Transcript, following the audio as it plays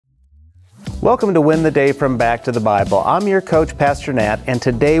Welcome to Win the Day from Back to the Bible. I'm your coach, Pastor Nat, and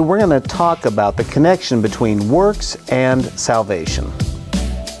today we're going to talk about the connection between works and salvation.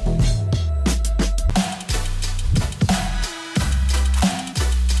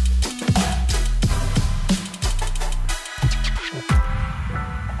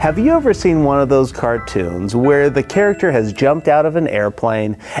 Have you ever seen one of those cartoons where the character has jumped out of an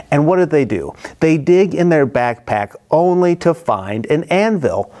airplane and what do? They dig in their backpack only to find an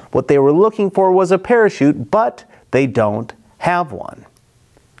anvil. What they were looking for was a parachute, but they don't have one.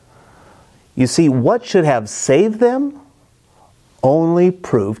 You see, what should have saved them only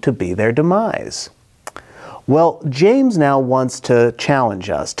proved to be their demise. Well, James now wants to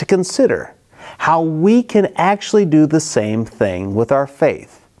challenge us to consider how we can actually do the same thing with our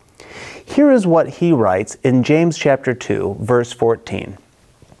faith. Here is what he writes in James chapter 2, verse 14.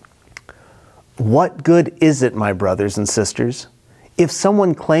 What good is it, my brothers and sisters, if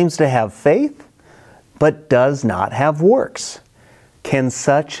someone claims to have faith, but does not have works? Can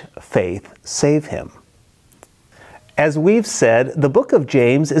such faith save him? As we've said, the book of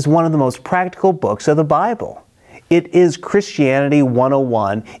James is one of the most practical books of the Bible. It is Christianity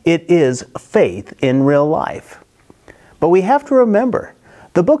 101. It is faith in real life. But we have to remember,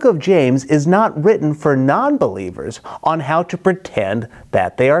 the book of James is not written for non-believers on how to pretend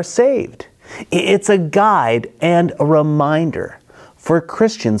that they are saved. It's a guide and a reminder for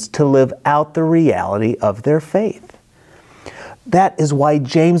Christians to live out the reality of their faith. That is why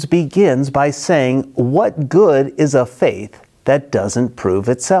James begins by saying, what good is a faith that doesn't prove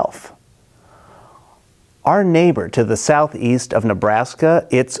itself? Our neighbor to the southeast of Nebraska,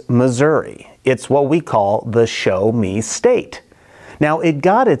 it's Missouri. It's what we call the Show Me State. Now, it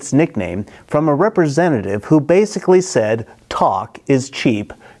got its nickname from a representative who basically said, talk is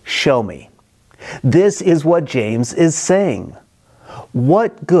cheap, show me. This is what James is saying.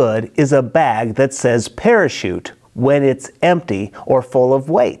 What good is a bag that says parachute when it's empty or full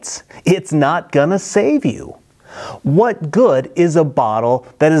of weights? It's not gonna save you. What good is a bottle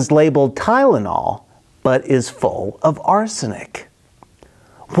that is labeled Tylenol but is full of arsenic?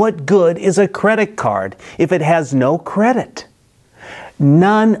 What good is a credit card if it has no credit?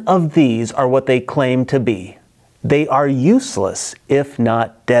 None of these are what they claim to be. They are useless, if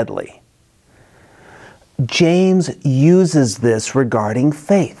not deadly. James uses this regarding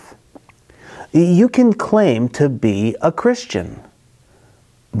faith. You can claim to be a Christian,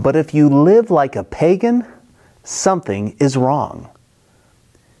 but if you live like a pagan, something is wrong.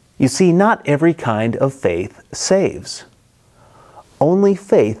 You see, not every kind of faith saves. Only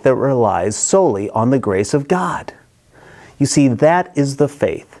faith that relies solely on the grace of God. You see, that is the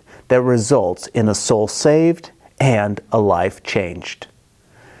faith that results in a soul saved and a life changed.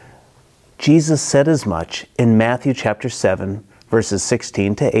 Jesus said as much in Matthew chapter 7, verses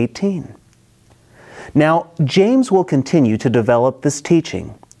 16 to 18. Now, James will continue to develop this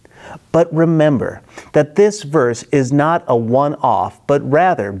teaching, but remember that this verse is not a one-off, but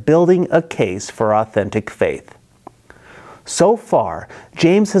rather building a case for authentic faith. So far,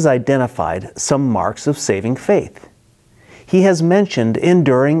 James has identified some marks of saving faith. He has mentioned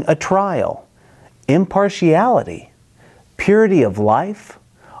enduring a trial, impartiality, purity of life,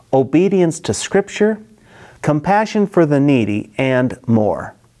 obedience to Scripture, compassion for the needy, and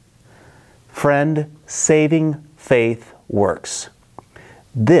more. Friend, saving faith works.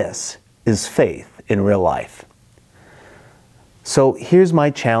 This is faith in real life. So here's my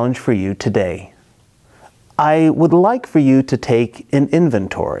challenge for you today. I would like for you to take an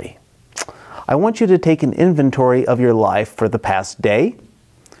inventory. I want you to take an inventory of your life for the past day,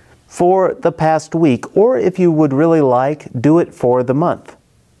 for the past week, or if you would really like, do it for the month.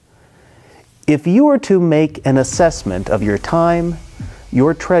 If you were to make an assessment of your time,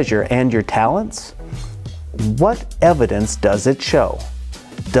 your treasure, and your talents, what evidence does it show?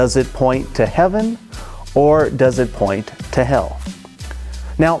 Does it point to heaven, or does it point to hell?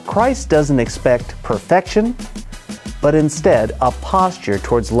 Now, Christ doesn't expect perfection, but instead a posture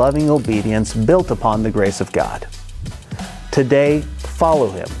towards loving obedience built upon the grace of God. Today,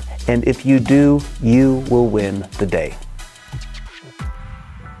 follow Him, and if you do, you will win the day.